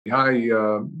Hi,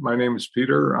 my name is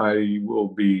Peter. I will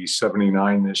be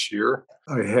 79 this year.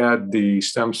 I had the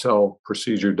stem cell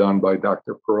procedure done by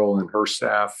Dr. Pearl and her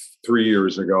staff 3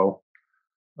 years ago.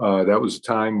 That was a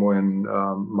time when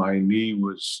my knee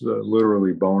was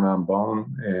literally bone on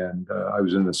bone, and I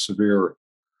was in a severe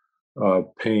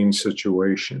pain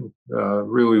situation,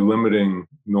 really limiting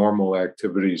normal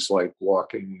activities like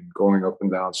walking and going up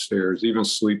and down stairs, even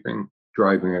sleeping,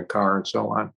 driving a car, and so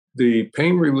on. The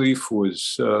pain relief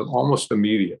was almost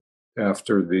immediate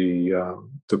after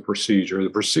the procedure. The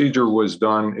procedure was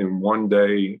done in one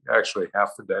day, actually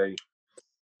half a day,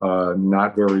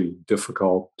 not very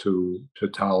difficult to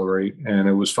tolerate, and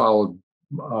it was followed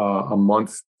a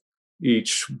month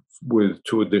each with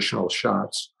two additional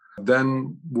shots.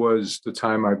 Then was the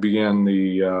time I began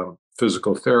the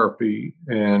physical therapy,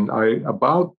 and I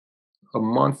about a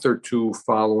month or two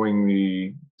following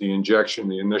the injection,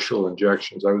 the initial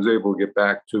injections, I was able to get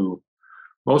back to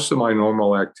most of my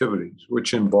normal activities,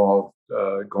 which involved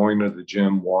going to the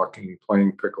gym, walking,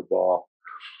 playing pickleball.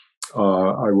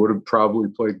 I would have probably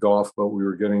played golf, but we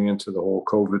were getting into the whole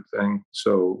COVID thing,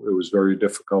 so it was very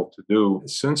difficult to do.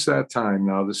 Since that time,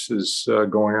 now this is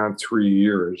going on 3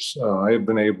 years, I have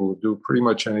been able to do pretty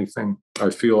much anything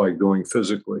I feel like doing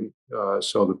physically.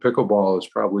 So the pickleball is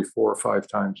probably 4 or 5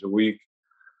 times a week.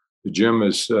 The gym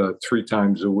is 3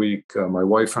 times a week. My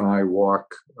wife and I walk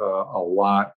a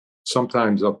lot,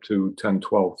 sometimes up to 10,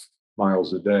 12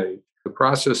 miles a day. The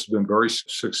process has been very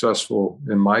successful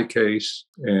in my case,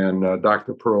 and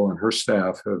Dr. Pearl and her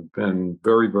staff have been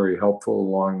very, very helpful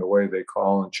along the way. They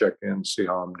call and check in, see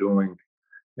how I'm doing.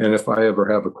 And if I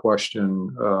ever have a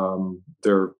question,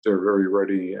 they're very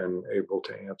ready and able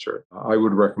to answer it. I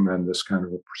would recommend this kind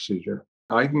of a procedure.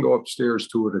 I can go upstairs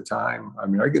two at a time. I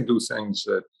mean, I can do things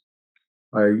that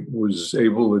I was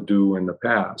able to do in the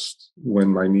past when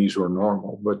my knees were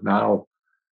normal, but now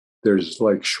there's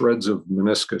like shreds of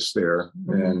meniscus there.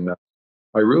 Mhm. And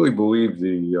I really believe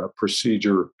the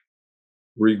procedure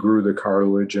regrew the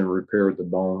cartilage and repaired the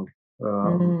bone.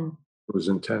 Mm, It was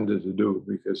intended to do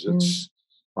because mm. it's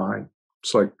fine.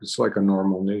 It's like a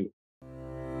normal knee.